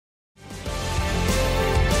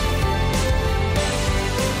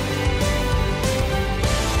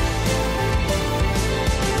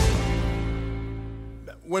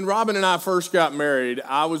When Robin and I first got married,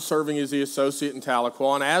 I was serving as the associate in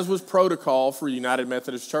Tahlequah, and as was protocol for United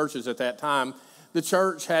Methodist churches at that time, the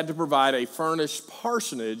church had to provide a furnished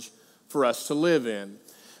parsonage for us to live in.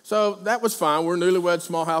 So that was fine. We're a newlywed,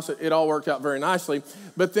 small house. It all worked out very nicely.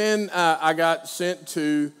 But then I got sent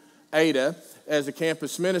to Ada as a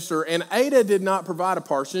campus minister, and Ada did not provide a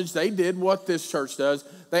parsonage. They did what this church does.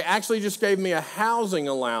 They actually just gave me a housing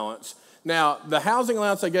allowance. Now, the housing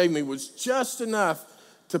allowance they gave me was just enough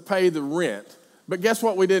to pay the rent. But guess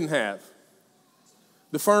what we didn't have?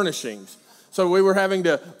 The furnishings. So we were having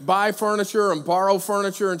to buy furniture and borrow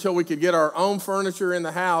furniture until we could get our own furniture in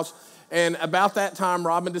the house. And about that time,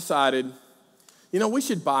 Robin decided, we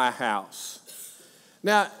should buy a house.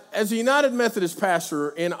 Now, as a United Methodist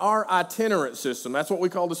pastor, in our itinerant system, that's what we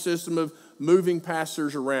call the system of moving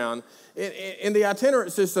pastors around. In the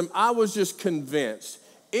itinerant system, I was just convinced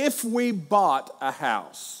if we bought a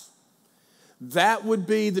house, that would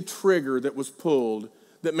be the trigger that was pulled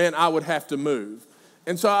that meant I would have to move.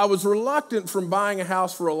 And so I was reluctant from buying a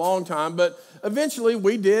house for a long time, but eventually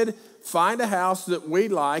we did find a house that we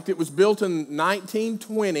liked. It was built in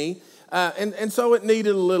 1920, and so it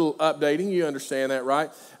needed a little updating. You understand that,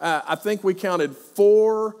 right? I think we counted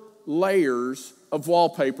 4 layers of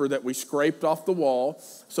wallpaper that we scraped off the wall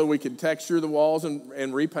so we could texture the walls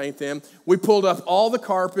and repaint them. We pulled up all the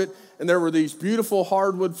carpet, and there were these beautiful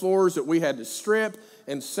hardwood floors that we had to strip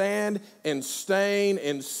and sand and stain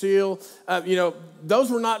and seal.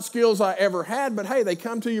 Those were not skills I ever had, but hey, they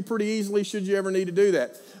come to you pretty easily should you ever need to do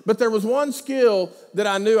that. But there was one skill that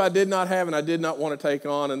I knew I did not have and I did not want to take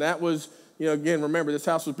on, and that was, again, remember, this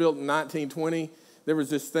house was built in 1920. There was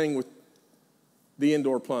this thing with the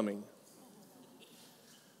indoor plumbing.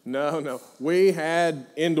 No. We had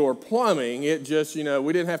indoor plumbing. It just, we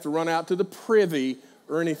didn't have to run out to the privy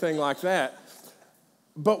or anything like that.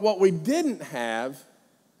 But what we didn't have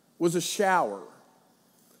was a shower.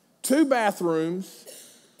 2 bathrooms,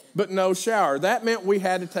 but no shower. That meant we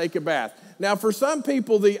had to take a bath. Now, for some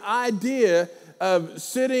people, the idea of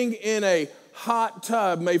sitting in a hot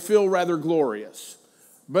tub may feel rather glorious.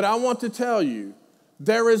 But I want to tell you,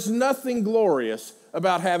 there is nothing glorious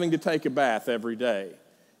about having to take a bath every day.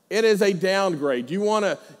 It is a downgrade. You want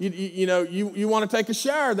to take a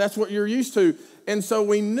shower. That's what you're used to. And so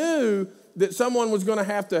we knew that someone was going to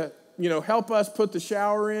have to, help us put the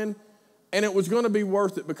shower in, and it was going to be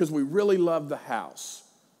worth it because we really loved the house.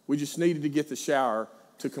 We just needed to get the shower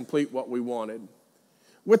to complete what we wanted.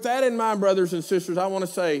 With that in mind, brothers and sisters, I want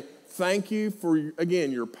to say thank you for,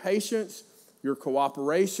 again, your patience, your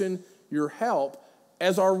cooperation, your help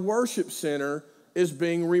as our worship center is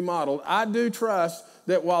being remodeled. I do trust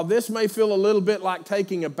that while this may feel a little bit like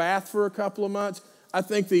taking a bath for a couple of months, I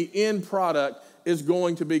think the end product is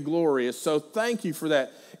going to be glorious. So thank you for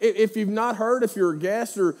that. If you've not heard, if you're a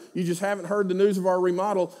guest or you just haven't heard the news of our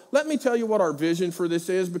remodel, let me tell you what our vision for this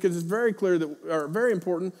is, because it's very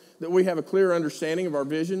important that we have a clear understanding of our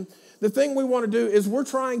vision. The thing we want to do is we're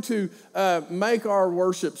trying to make our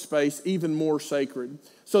worship space even more sacred,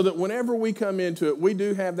 so that whenever we come into it, we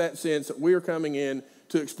do have that sense that we are coming in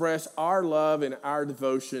to express our love and our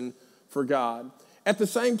devotion for God. At the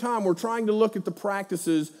same time, we're trying to look at the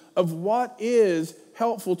practices of what is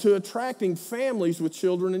helpful to attracting families with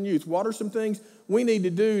children and youth. What are some things we need to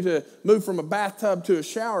do to move from a bathtub to a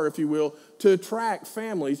shower, if you will, to attract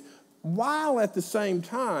families, while at the same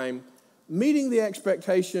time meeting the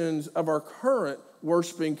expectations of our current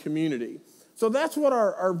worshiping community. So that's what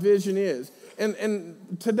our vision is. And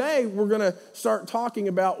today we're going to start talking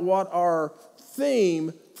about what our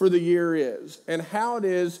theme for the year is and how it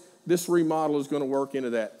is this remodel is going to work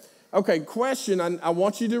into that. Okay, question, I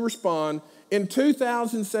want you to respond. In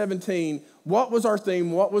 2017, what was our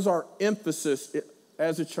theme? What was our emphasis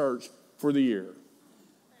as a church for the year?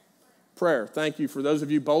 Prayer. Thank you for those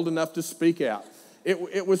of you bold enough to speak out.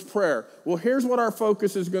 It was prayer. Well, here's what our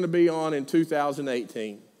focus is going to be on in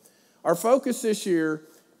 2018. Our focus this year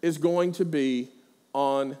is going to be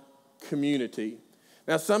on community.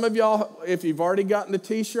 Now, some of y'all, if you've already gotten the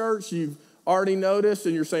T-shirts, you've already noticed,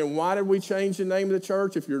 and you're saying, why did we change the name of the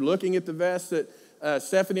church? If you're looking at the vest that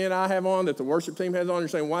Stephanie and I have on, that the worship team has on, you're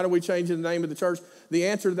saying, why did we change the name of the church? The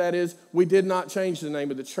answer to that is, we did not change the name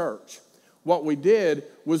of the church. What we did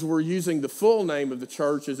was we're using the full name of the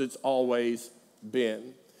church as it's always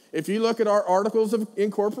been. If you look at our articles of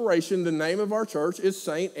incorporation, the name of our church is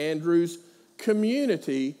St. Andrew's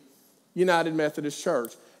Community United Methodist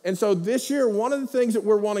Church. And so this year, one of the things that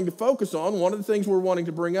we're wanting to focus on, one of the things we're wanting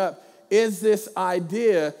to bring up is this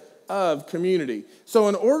idea of community. So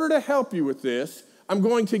in order to help you with this, I'm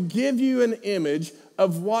going to give you an image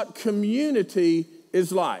of what community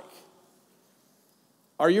is like.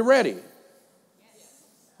 Are you ready?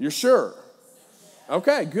 You're sure?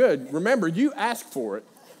 Okay, good. Remember, you asked for it,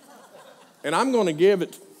 and I'm going to give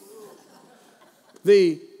it.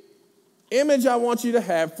 The image I want you to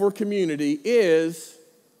have for community is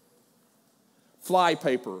fly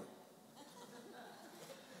paper.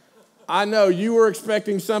 I know you were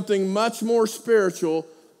expecting something much more spiritual,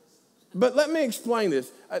 but let me explain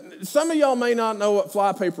this. Some of y'all may not know what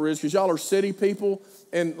fly paper is because y'all are city people,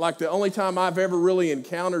 and like the only time I've ever really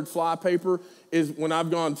encountered fly paper is when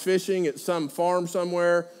I've gone fishing at some farm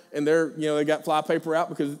somewhere, and they got fly paper out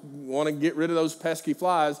because you want to get rid of those pesky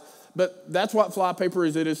flies. But that's what fly paper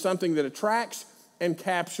is. It is something that attracts and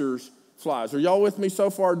captures flies. Are y'all with me so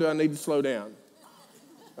far? Do I need to slow down?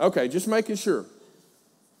 Okay, just making sure.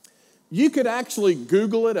 You could actually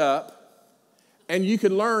Google it up, and you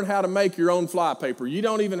could learn how to make your own fly paper. You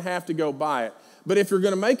don't even have to go buy it. But if you're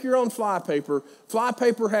going to make your own fly paper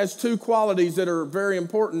has two qualities that are very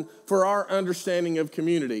important for our understanding of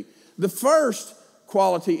community. The first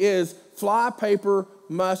quality is fly paper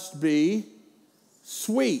must be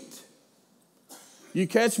sweet. You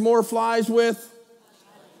catch more flies with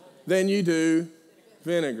than you do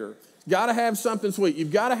vinegar. Got to have something sweet.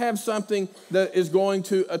 You've got to have something that is going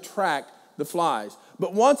to attract the flies.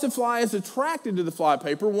 But once a fly is attracted to the fly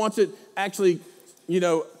paper, once it actually,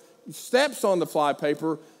 steps on the fly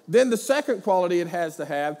paper, then the second quality it has to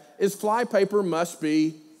have is fly paper must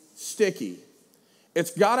be sticky.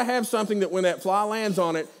 It's got to have something that when that fly lands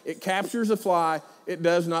on it, it captures the fly, it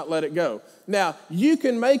does not let it go. Now, you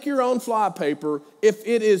can make your own fly paper. If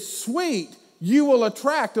it is sweet, you will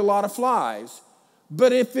attract a lot of flies.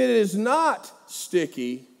 But if it is not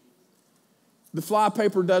sticky, the fly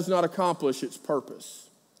paper does not accomplish its purpose.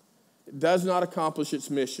 It does not accomplish its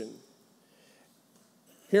mission.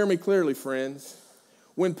 Hear me clearly, friends.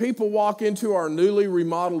 When people walk into our newly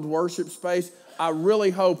remodeled worship space, I really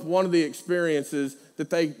hope one of the experiences that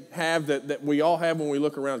they have, that we all have when we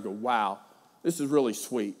look around and go, wow, this is really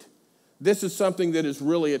sweet. This is something that is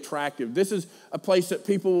really attractive. This is a place that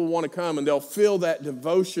people will want to come, and they'll feel that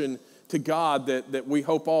devotion to God that we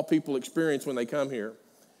hope all people experience when they come here.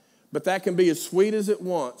 But that can be as sweet as it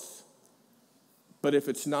wants. But if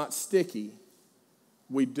it's not sticky,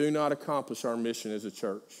 we do not accomplish our mission as a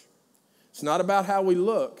church. It's not about how we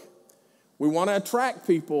look. We want to attract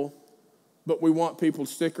people, but we want people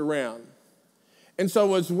to stick around. And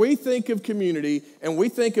so as we think of community and we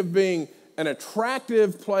think of being an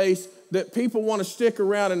attractive place that people want to stick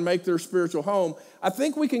around and make their spiritual home, I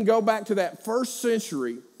think we can go back to that first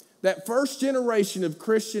century, that first generation of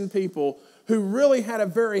Christian people who really had a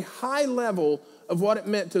very high level of what it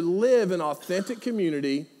meant to live in authentic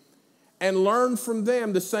community and learn from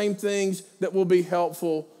them the same things that will be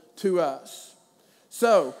helpful to us.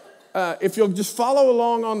 So, if you'll just follow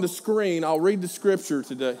along on the screen, I'll read the scripture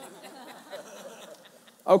today.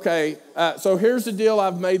 Okay, so here's the deal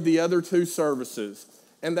I've made the other two services.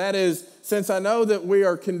 And that is, since I know that we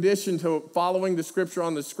are conditioned to following the scripture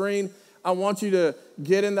on the screen, I want you to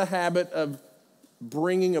get in the habit of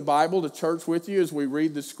bringing a Bible to church with you as we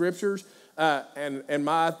read the scriptures. And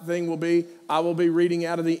my thing will be, I will be reading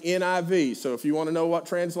out of the NIV. So if you want to know what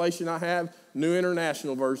translation I have, New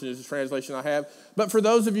International Version is the translation I have. But for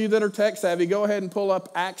those of you that are tech savvy, go ahead and pull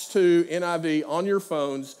up Acts 2 NIV on your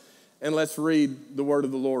phones, and let's read the word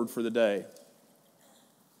of the Lord for the day.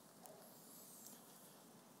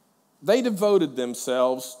 They devoted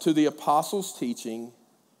themselves to the apostles' teaching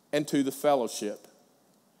and to the fellowship,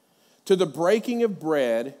 to the breaking of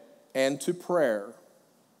bread and to prayer.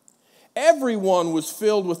 Everyone was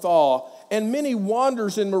filled with awe, and many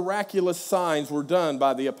wonders and miraculous signs were done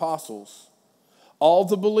by the apostles. All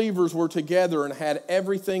the believers were together and had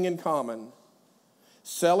everything in common.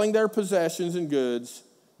 Selling their possessions and goods,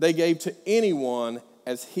 they gave to anyone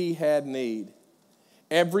as he had need.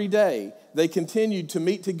 Every day, they continued to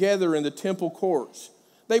meet together in the temple courts.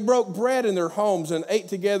 They broke bread in their homes and ate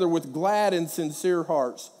together with glad and sincere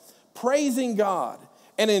hearts, praising God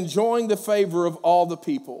and enjoying the favor of all the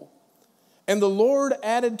people. And the Lord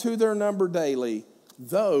added to their number daily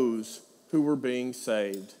those who were being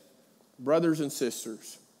saved. Brothers and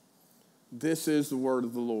sisters, this is the word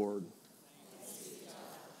of the Lord.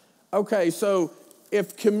 Okay, so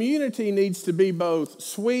if community needs to be both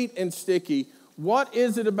sweet and sticky, what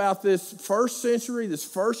is it about this first century, this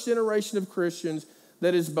first generation of Christians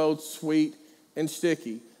that is both sweet and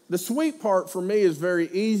sticky? The sweet part for me is very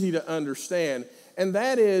easy to understand, and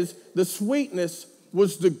that is the sweetness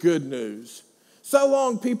was the good news. So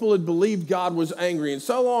long people had believed God was angry, and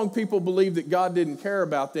so long people believed that God didn't care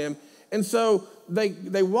about them, and so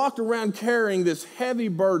they walked around carrying this heavy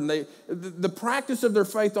burden. The practice of their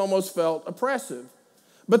faith almost felt oppressive.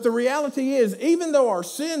 But the reality is, even though our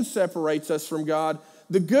sin separates us from God,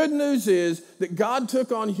 the good news is that God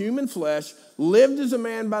took on human flesh, lived as a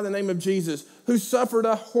man by the name of Jesus, who suffered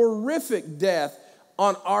a horrific death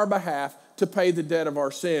on our behalf to pay the debt of our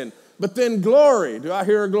sin. But then glory, do I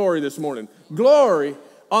hear a glory this morning? Glory,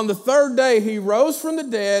 on the third day he rose from the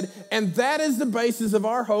dead, and that is the basis of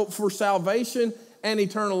our hope for salvation and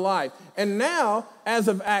eternal life. And now, as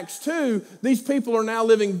of Acts 2, these people are now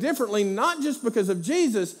living differently, not just because of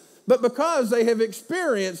Jesus, but because they have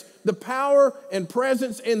experienced the power and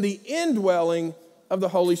presence and the indwelling of the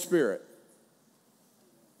Holy Spirit.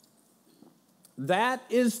 That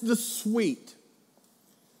is the sweet.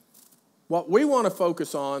 What we want to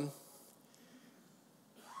focus on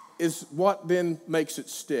is what then makes it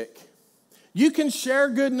stick. You can share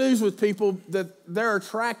good news with people that they're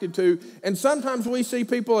attracted to, and sometimes we see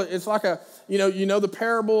people, it's like you know the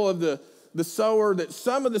parable of the sower, that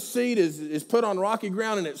some of the seed is put on rocky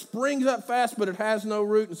ground and it springs up fast, but it has no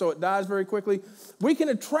root, and so it dies very quickly. We can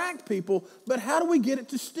attract people, but how do we get it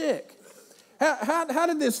to stick? How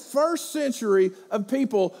did this first century of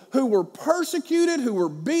people who were persecuted, who were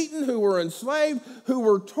beaten, who were enslaved, who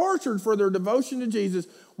were tortured for their devotion to Jesus,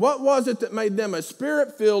 what was it that made them a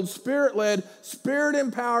spirit-filled, spirit-led,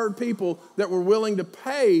 spirit-empowered people that were willing to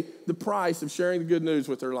pay the price of sharing the good news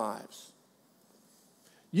with their lives?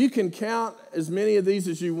 You can count as many of these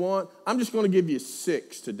as you want. I'm just going to give you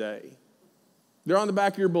 6 today. They're on the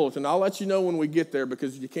back of your bulletin. I'll let you know when we get there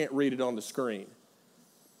because you can't read it on the screen.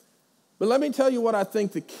 But let me tell you what I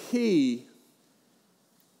think the key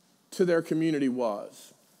to their community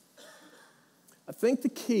was. I think the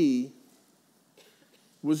key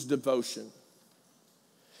was devotion.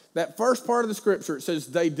 That first part of the scripture, it says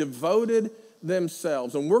they devoted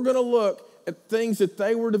themselves. And we're going to look at things that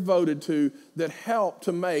they were devoted to that help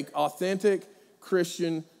to make authentic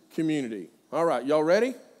Christian community. All right, y'all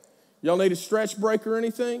ready? Y'all need a stretch break or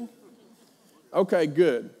anything? Okay,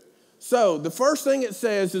 good. So the first thing it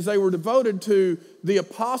says is they were devoted to the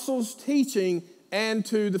apostles' teaching and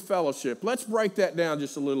to the fellowship. Let's break that down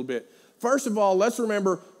just a little bit. First of all, let's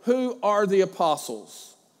remember, who are the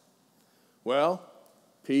apostles? Well,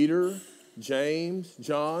 Peter, James,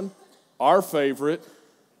 John, our favorite,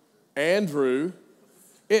 Andrew.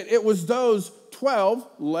 It was those 12,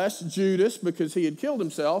 less Judas because he had killed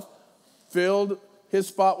himself, filled his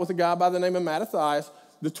spot with a guy by the name of Matthias,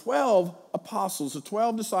 the 12 apostles, the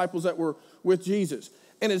 12 disciples that were with Jesus.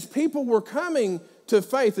 And as people were coming to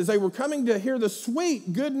faith, as they were coming to hear the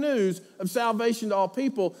sweet good news of salvation to all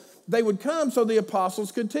people, they would come so the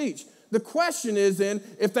apostles could teach. The question is then,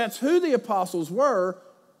 if that's who the apostles were,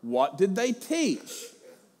 what did they teach?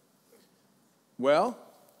 Well,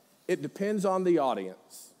 it depends on the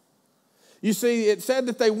audience. You see, it said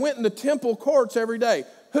that they went in the temple courts every day.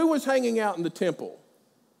 Who was hanging out in the temple?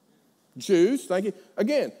 Jews, thank you.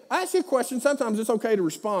 Again, I ask you a question. Sometimes it's okay to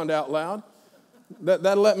respond out loud.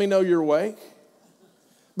 That'll let me know you're awake.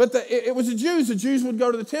 But it was the Jews. The Jews would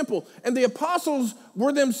go to the temple. And the apostles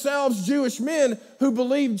were themselves Jewish men who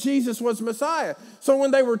believed Jesus was Messiah. So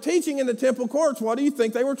when they were teaching in the temple courts, what do you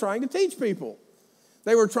think they were trying to teach people?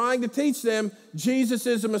 They were trying to teach them Jesus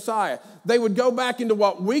is the Messiah. They would go back into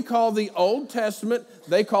what we call the Old Testament.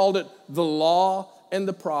 They called it the law and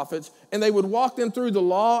the prophets. And they would walk them through the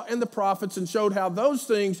law and the prophets and showed how those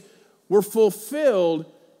things were fulfilled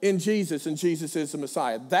in Jesus, and Jesus is the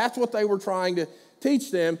Messiah. That's what they were trying to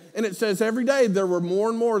teach them. And it says every day there were more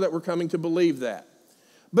and more that were coming to believe that.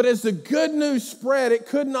 But as the good news spread, it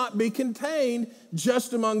could not be contained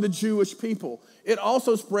just among the Jewish people. It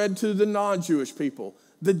also spread to the non-Jewish people,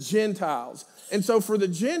 the Gentiles. And so for the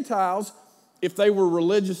Gentiles, if they were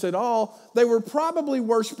religious at all, they were probably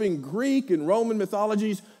worshiping Greek and Roman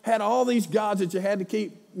mythologies, had all these gods that you had to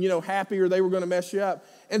keep, happy or they were going to mess you up.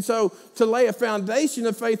 And so to lay a foundation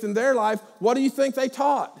of faith in their life, what do you think they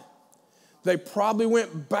taught? They probably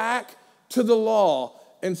went back to the law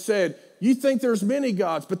and said, you think there's many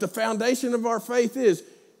gods, but the foundation of our faith is,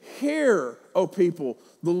 hear, O people,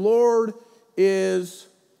 the Lord is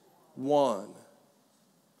one.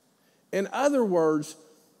 In other words,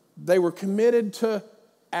 they were committed to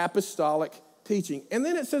apostolic teaching. And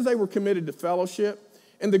then it says they were committed to fellowship.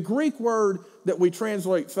 And the Greek word that we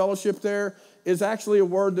translate fellowship there is actually a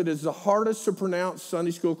word that is the hardest to pronounce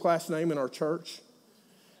Sunday school class name in our church.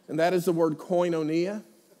 And that is the word koinonia.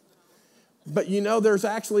 But there's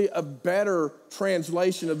actually a better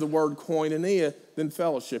translation of the word koinonia than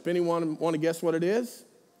fellowship. Anyone want to guess what it is?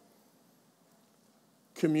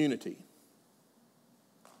 Community.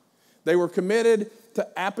 They were committed to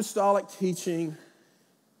apostolic teaching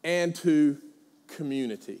and to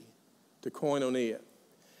community, to koinonia.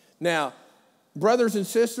 Now, Brothers and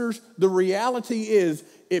sisters, the reality is,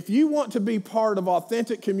 if you want to be part of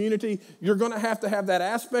authentic community, you're going to have that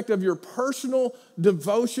aspect of your personal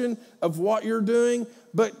devotion of what you're doing,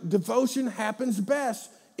 but devotion happens best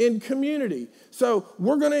in community. So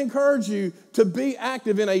we're going to encourage you to be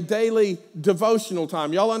active in a daily devotional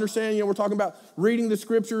time. Y'all understand, we're talking about reading the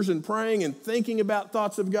scriptures and praying and thinking about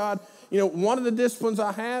thoughts of God. One of the disciplines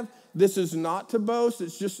I have, this is not to boast,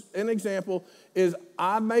 it's just an example, is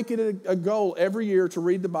I make it a goal every year to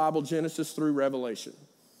read the Bible, Genesis through Revelation.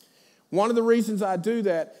 One of the reasons I do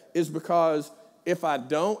that is because if I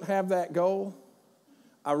don't have that goal,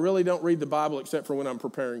 I really don't read the Bible except for when I'm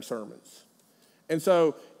preparing sermons. And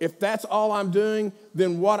so if that's all I'm doing,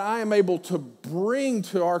 then what I am able to bring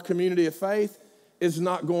to our community of faith is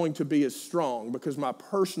not going to be as strong because my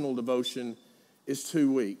personal devotion is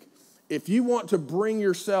too weak. If you want to bring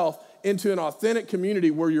yourself into an authentic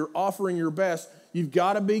community where you're offering your best, you've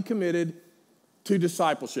got to be committed to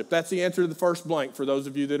discipleship. That's the answer to the first blank for those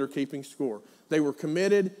of you that are keeping score. They were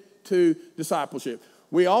committed to discipleship.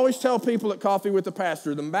 We always tell people at Coffee with the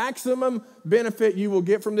Pastor, the maximum benefit you will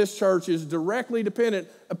get from this church is directly dependent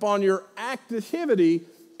upon your activity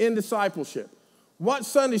in discipleship. What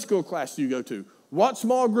Sunday school class do you go to? What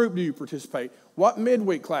small group do you participate? What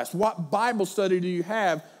midweek class? What Bible study do you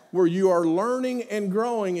have where you are learning and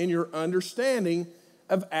growing in your understanding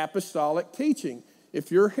of apostolic teaching?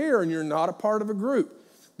 If you're here and you're not a part of a group,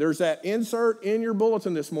 there's that insert in your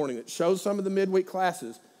bulletin this morning that shows some of the midweek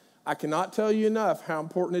classes. I cannot tell you enough how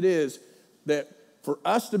important it is that for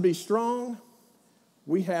us to be strong,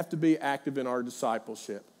 we have to be active in our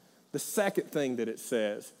discipleship. The second thing that it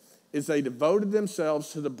says is they devoted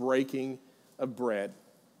themselves to the breaking of bread.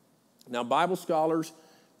 Now, Bible scholars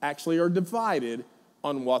actually are divided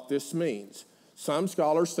on what this means. Some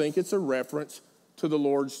scholars think it's a reference to the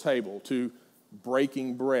Lord's table, to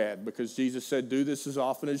breaking bread, because Jesus said, do this as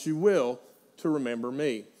often as you will to remember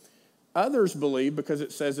me. Others believe, because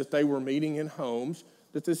it says that they were meeting in homes,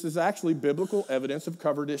 that this is actually biblical evidence of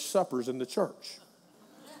cover dish suppers in the church.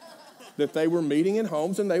 That they were meeting in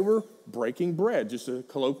homes and they were breaking bread, just a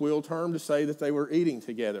colloquial term to say that they were eating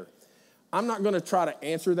together. I'm not going to try to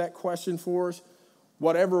answer that question for us.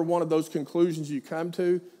 Whatever one of those conclusions you come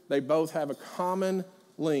to, they both have a common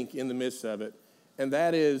link in the midst of it, and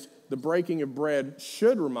that is the breaking of bread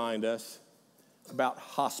should remind us about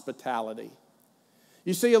hospitality.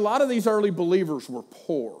 You see, a lot of these early believers were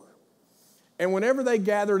poor. And whenever they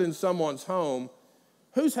gathered in someone's home,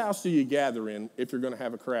 whose house do you gather in if you're going to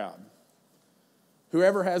have a crowd?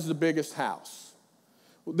 Whoever has the biggest house.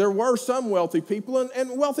 There were some wealthy people,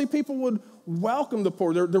 and wealthy people would welcome the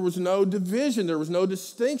poor. There was no division. There was no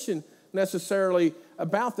distinction necessarily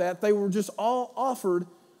about that. They were just all offered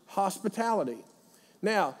hospitality.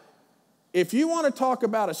 Now, if you want to talk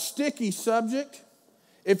about a sticky subject,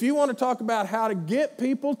 if you want to talk about how to get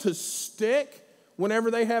people to stick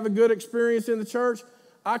whenever they have a good experience in the church,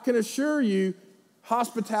 I can assure you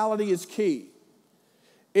hospitality is key.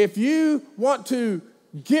 If you want to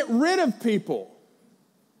get rid of people,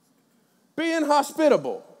 be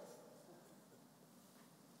inhospitable.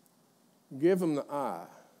 Give them the eye.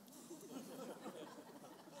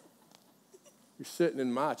 You're sitting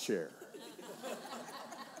in my chair.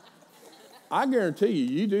 I guarantee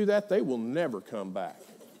you do that, they will never come back.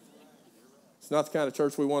 It's not the kind of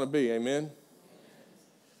church we want to be, amen?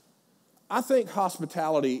 I think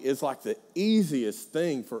hospitality is like the easiest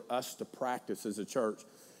thing for us to practice as a church.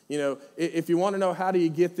 You know, if you want to know how do you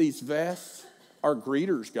get these vests, our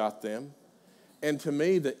greeters got them. And to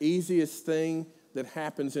me, the easiest thing that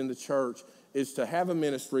happens in the church is to have a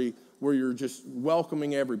ministry where you're just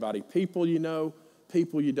welcoming everybody, people you know,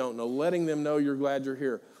 people you don't know, letting them know you're glad you're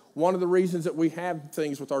here. One of the reasons that we have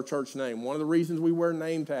things with our church name, one of the reasons we wear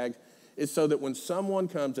name tags is so that when someone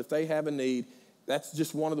comes, if they have a need, that's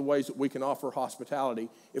just one of the ways that we can offer hospitality.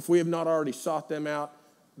 If we have not already sought them out,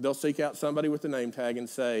 they'll seek out somebody with a name tag and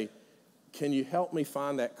say, can you help me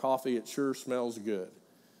find that coffee? It sure smells good.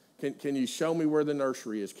 Can you show me where the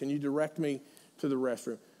nursery is? Can you direct me to the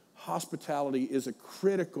restroom? Hospitality is a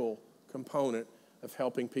critical component of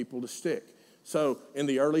helping people to stick. So in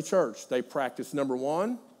the early church, they practiced, number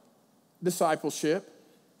one, discipleship.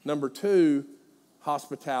 Number two,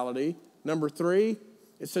 hospitality. Number three,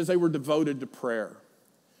 it says they were devoted to prayer.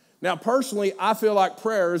 Now, personally, I feel like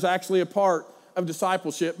prayer is actually a part of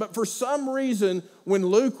discipleship, but for some reason, when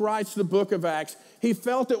Luke writes the book of Acts, he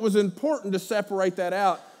felt it was important to separate that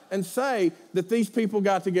out and say that these people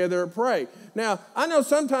got together and pray. Now, I know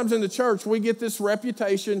sometimes in the church, we get this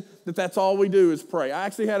reputation that that's all we do is pray. I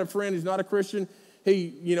actually had a friend who's not a Christian.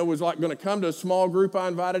 He, was like going to come to a small group I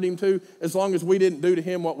invited him to as long as we didn't do to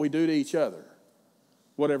him what we do to each other.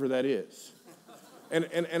 whatever that is.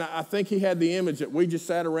 And I think he had the image that we just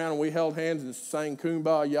sat around and we held hands and sang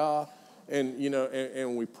Kumbaya,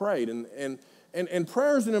 and we prayed. And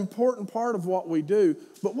prayer is an important part of what we do.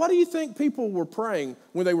 But what do you think people were praying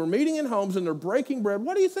when they were meeting in homes and they're breaking bread?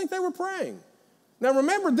 What do you think they were praying? Now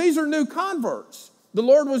remember, these are new converts. The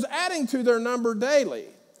Lord was adding to their number daily.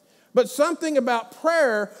 But something about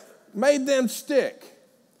prayer made them stick.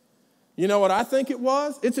 You know what I think it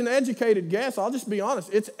was? It's an educated guess. I'll just be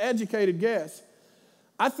honest. It's an educated guess.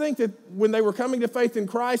 I think that when they were coming to faith in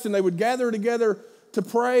Christ and they would gather together to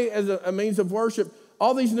pray as a means of worship,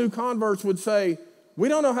 all these new converts would say, we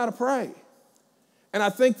don't know how to pray. And I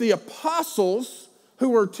think the apostles who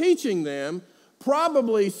were teaching them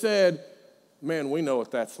probably said, man, we know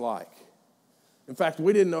what that's like. In fact,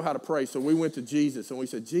 we didn't know how to pray, so we went to Jesus and we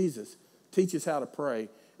said, Jesus, teach us how to pray.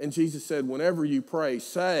 And Jesus said, whenever you pray,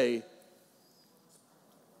 say,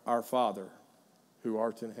 our Father who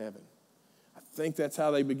art in heaven. I think that's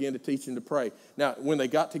how they began to teach them to pray. Now, when they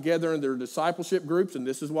got together in their discipleship groups, and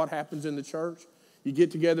this is what happens in the church, you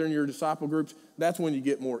get together in your disciple groups, that's when you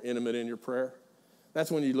get more intimate in your prayer.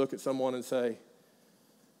 That's when you look at someone and say,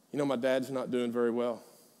 you know, my dad's not doing very well.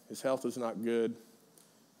 His health is not good.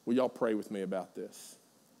 Will y'all pray with me about this?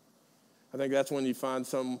 I think that's when you find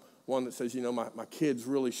someone that says, you know, my kid's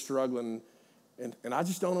really struggling, and I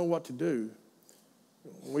just don't know what to do.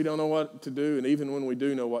 We don't know what to do, and even when we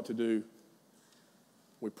do know what to do,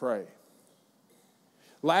 we pray.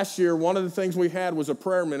 Last year, one of the things we had was a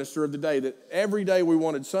prayer minister of the day, that every day we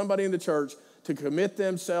wanted somebody in the church to commit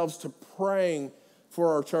themselves to praying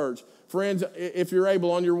for our church. Friends, if you're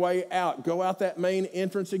able, on your way out, go out that main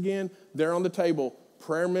entrance again. There on the table,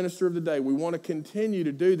 prayer minister of the day. We want to continue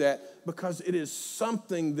to do that because it is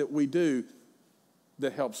something that we do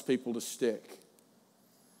that helps people to stick.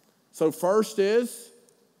 So first is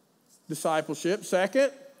discipleship.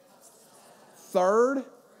 Second, third,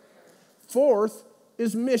 fourth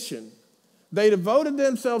is mission. They devoted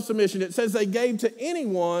themselves to mission. It says they gave to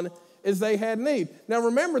anyone as they had need. Now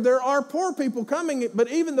remember, there are poor people coming, but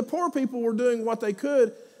even the poor people were doing what they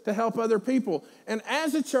could to help other people. And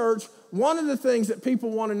as a church, one of the things that people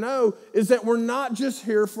want to know is that we're not just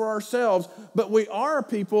here for ourselves, but we are a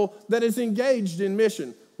people that is engaged in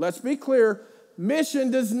mission. Let's be clear, mission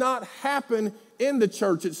does not happen in the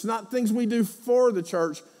church. It's not things we do for the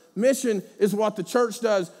church. Mission is what the church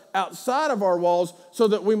does outside of our walls so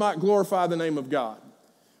that we might glorify the name of God.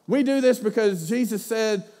 We do this because Jesus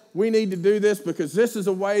said we need to do this, because this is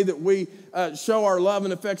a way that we show our love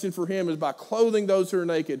and affection for him, is by clothing those who are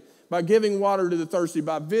naked, by giving water to the thirsty,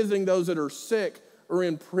 by visiting those that are sick or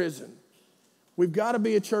in prison. We've got to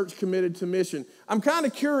be a church committed to mission. I'm kind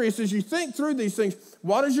of curious, as you think through these things,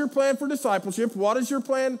 what is your plan for discipleship? What is your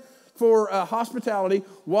plan for hospitality?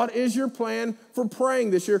 What is your plan for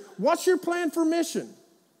praying this year? What's your plan for mission?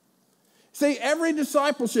 See, every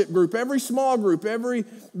discipleship group, every small group, every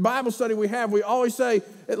Bible study we have, we always say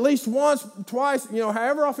at least once, twice,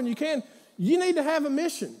 however often you can, you need to have a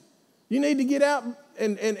mission. You need to get out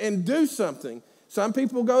and do something. Some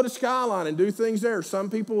people go to Skyline and do things there. Some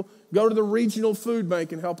people go to the regional food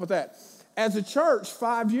bank and help with that. As a church,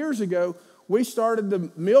 5 years ago, we started the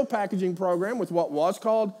meal packaging program with what was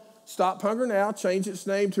called Stop Hunger Now, changed its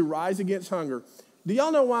name to Rise Against Hunger. Do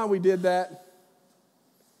y'all know why we did that?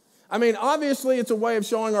 I mean, obviously, it's a way of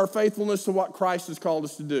showing our faithfulness to what Christ has called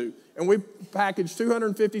us to do. And we packaged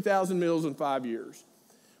 250,000 meals in 5 years.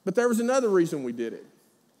 But there was another reason we did it.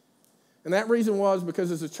 And that reason was because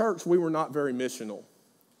as a church, we were not very missional.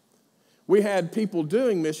 We had people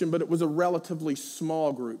doing mission, but it was a relatively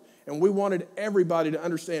small group. And we wanted everybody to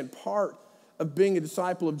understand part of being a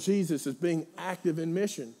disciple of Jesus is being active in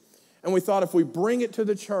mission. And we thought if we bring it to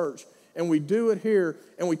the church and we do it here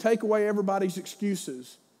and we take away everybody's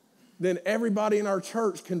excuses, then everybody in our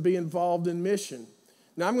church can be involved in mission.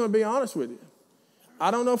 Now, I'm going to be honest with you. I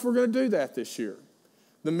don't know if we're going to do that this year.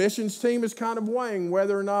 The missions team is kind of weighing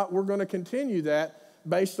whether or not we're going to continue that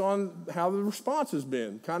based on how the response has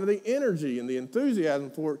been. Kind of the energy and the enthusiasm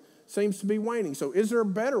for it seems to be waning. So is there a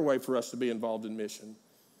better way for us to be involved in mission?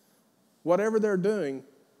 Whatever they're doing,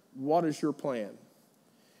 what is your plan?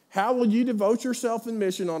 How will you devote yourself in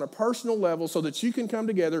mission on a personal level so that you can come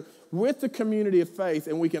together with the community of faith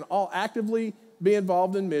and we can all actively be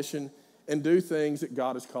involved in mission and do things that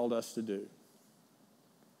God has called us to do?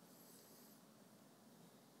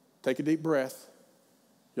 Take a deep breath.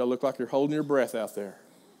 Y'all look like you're holding your breath out there.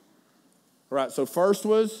 All right, so first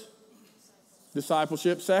was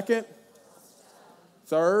discipleship. Second,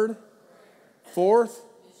 third, fourth,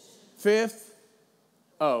 fifth.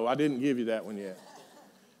 Oh, I didn't give you that one yet.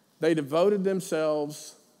 They devoted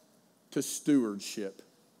themselves to stewardship.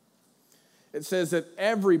 It says that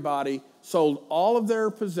everybody sold all of their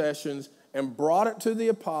possessions and brought it to the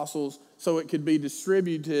apostles so it could be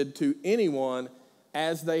distributed to anyone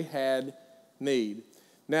as they had need.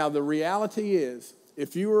 Now, the reality is,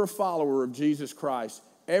 if you are a follower of Jesus Christ,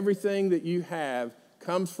 everything that you have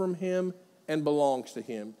comes from him and belongs to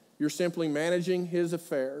him. You're simply managing his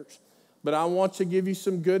affairs. But I want to give you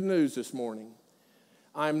some good news this morning.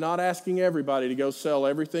 I'm not asking everybody to go sell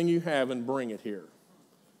everything you have and bring it here.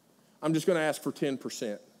 I'm just going to ask for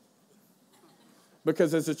 10%.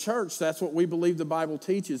 Because as a church, that's what we believe the Bible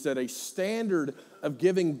teaches, that a standard of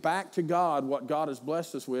giving back to God what God has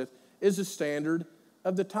blessed us with is a standard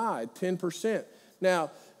of the tithe, 10%.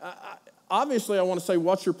 Now, obviously, I want to say,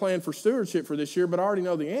 what's your plan for stewardship for this year? But I already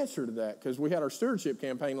know the answer to that because we had our stewardship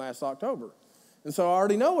campaign last October. And so I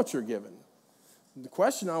already know what you're giving. The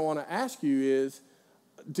question I want to ask you is,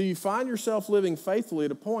 do you find yourself living faithfully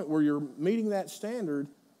at a point where you're meeting that standard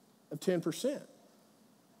of 10%?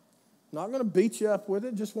 Not going to beat you up with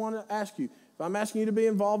it, just want to ask you. If I'm asking you to be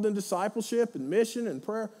involved in discipleship and mission and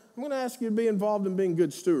prayer, I'm going to ask you to be involved in being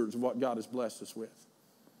good stewards of what God has blessed us with.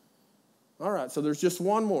 All right, so there's just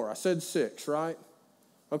one more. I said 6, right?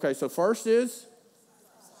 Okay, so first is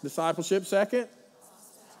discipleship. Second,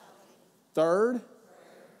 third,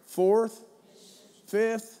 fourth,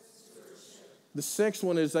 fifth. The sixth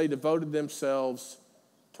one is they devoted themselves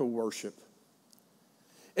to worship.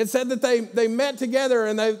 It said that they met together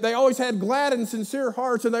and they always had glad and sincere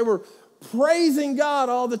hearts and they were praising God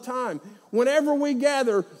all the time. Whenever we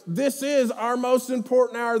gather, this is our most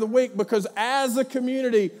important hour of the week because as a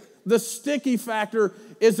community, the sticky factor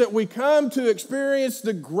is that we come to experience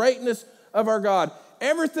the greatness of our God.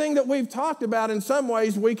 Everything that we've talked about in some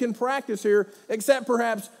ways we can practice here, except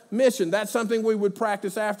perhaps mission. That's something we would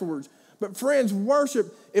practice afterwards. But friends,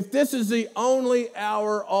 worship, if this is the only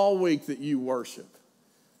hour all week that you worship,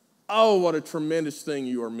 oh, what a tremendous thing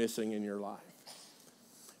you are missing in your life.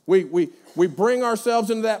 We bring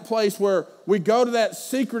ourselves into that place where we go to that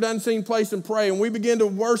secret, unseen place and pray, and we begin to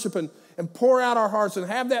worship and pour out our hearts and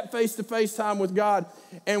have that face-to-face time with God.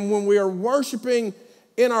 And when we are worshiping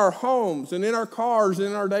in our homes and in our cars and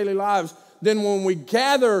in our daily lives, then when we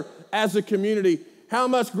gather as a community, how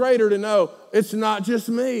much greater to know it's not just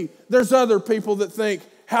me. There's other people that think,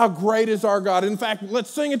 how great is our God? In fact, let's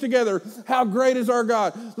sing it together. How great is our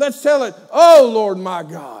God? Let's tell it, oh Lord my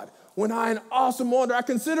God, when I in awesome wonder, I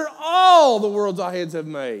consider all the worlds thy hands have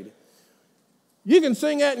made. You can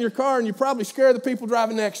sing that in your car and you probably scare the people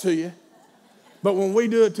driving next to you. But when we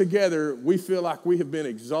do it together, we feel like we have been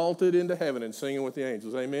exalted into heaven and singing with the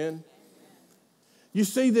angels. Amen? You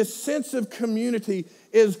see, this sense of community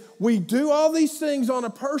is we do all these things on a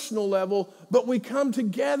personal level, but we come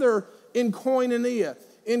together in koinonia,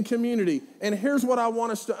 in community. And here's what I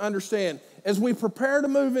want us to understand. As we prepare to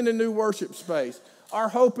move into new worship space, our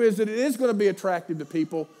hope is that it is going to be attractive to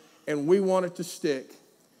people, and we want it to stick.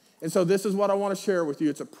 And so this is what I want to share with you.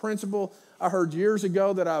 It's a principle I heard years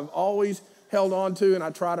ago that I've always held on to and I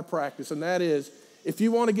try to practice, and that is, if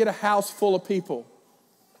you want to get a house full of people,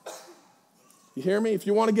 you hear me? If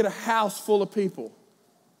you want to get a house full of people,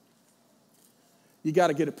 you got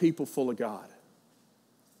to get a people full of God.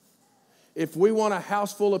 If we want a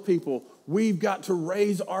house full of people, we've got to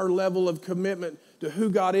raise our level of commitment to who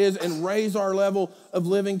God is and raise our level of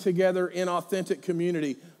living together in authentic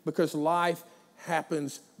community, because life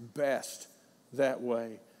happens best that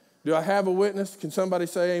way. Do I have a witness? Can somebody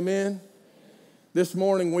say amen? This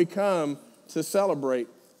morning we come to celebrate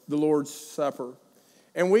the Lord's Supper.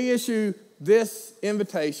 And we issue this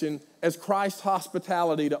invitation as Christ's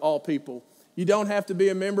hospitality to all people. You don't have to be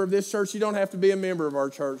a member of this church. You don't have to be a member of our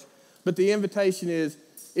church. But the invitation is,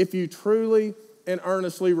 if you truly and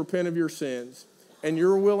earnestly repent of your sins and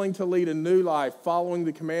you're willing to lead a new life following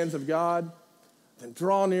the commands of God, then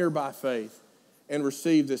draw near by faith and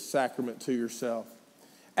receive this sacrament to yourself.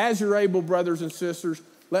 As you're able, brothers and sisters,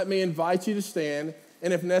 let me invite you to stand,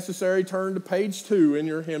 and if necessary, turn to page 2 in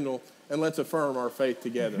your hymnal, and let's affirm our faith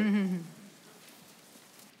together.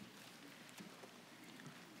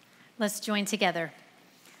 Let's join together.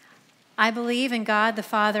 I believe in God the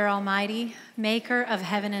Father Almighty, maker of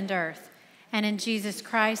heaven and earth, and in Jesus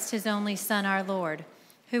Christ, his only Son, our Lord,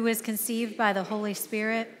 who was conceived by the Holy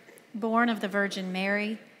Spirit, born of the Virgin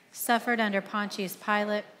Mary, suffered under Pontius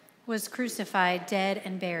Pilate, was crucified, dead,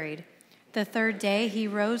 and buried. The third day he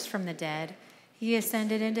rose from the dead. He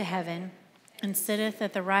ascended into heaven and sitteth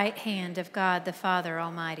at the right hand of God the Father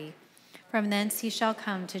Almighty. From thence he shall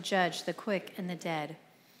come to judge the quick and the dead.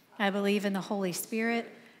 I believe in the Holy Spirit,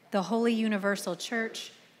 the holy universal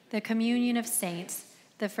church, the communion of saints,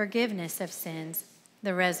 the forgiveness of sins,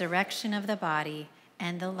 the resurrection of the body,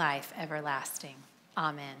 and the life everlasting.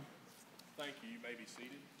 Amen. Thank you. You may be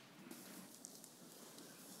seated.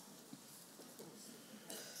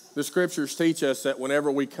 The scriptures teach us that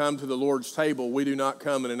whenever we come to the Lord's table, we do not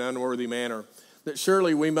come in an unworthy manner, that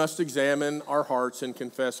surely we must examine our hearts and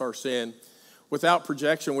confess our sin. Without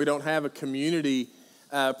projection, we don't have a community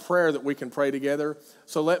prayer that we can pray together.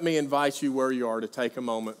 So let me invite you where you are to take a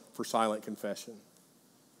moment for silent confession.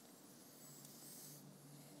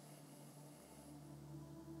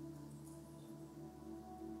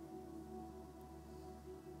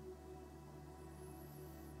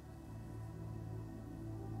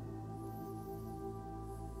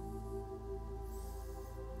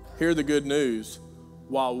 Hear the good news.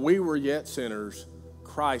 While we were yet sinners,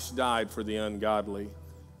 Christ died for the ungodly.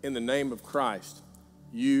 In the name of Christ,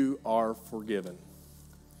 you are forgiven.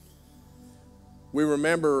 We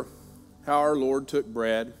remember how our Lord took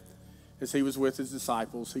bread as he was with his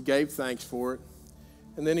disciples. He gave thanks for it,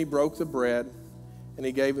 and then he broke the bread, and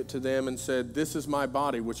he gave it to them and said, "This is my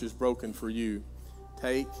body, which is broken for you.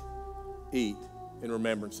 Take, eat in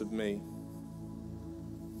remembrance of me."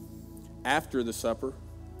 After the supper,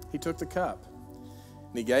 he took the cup,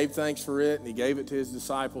 and he gave thanks for it, and he gave it to his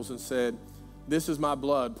disciples and said, "This is my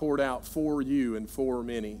blood poured out for you and for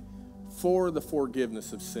many, for the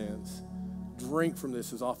forgiveness of sins. Drink from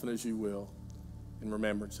this as often as you will in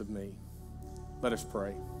remembrance of me." Let us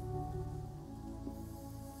pray.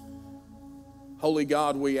 Holy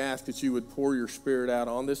God, we ask that you would pour your Spirit out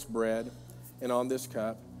on this bread and on this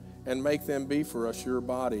cup and make them be for us your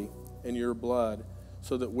body and your blood,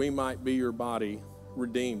 so that we might be your body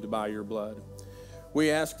redeemed by your blood.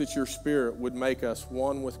 We ask that your Spirit would make us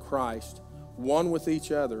one with Christ, one with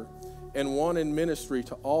each other, and one in ministry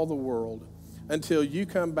to all the world until you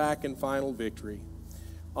come back in final victory.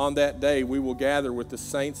 On that day, we will gather with the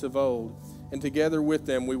saints of old, and together with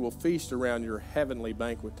them we will feast around your heavenly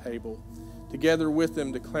banquet table, together with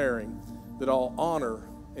them declaring that all honor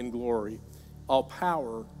and glory, all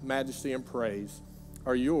power, majesty, and praise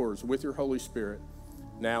are yours with your Holy Spirit,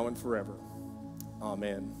 now and forever.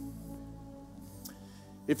 Amen.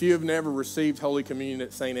 If you have never received Holy Communion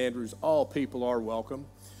at St. Andrew's, all people are welcome.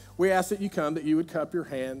 We ask that you come, that you would cup your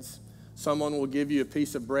hands. Someone will give you a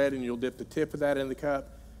piece of bread and you'll dip the tip of that in the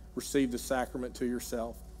cup. Receive the sacrament to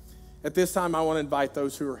yourself. At this time, I want to invite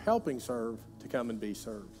those who are helping serve to come and be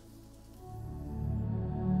served.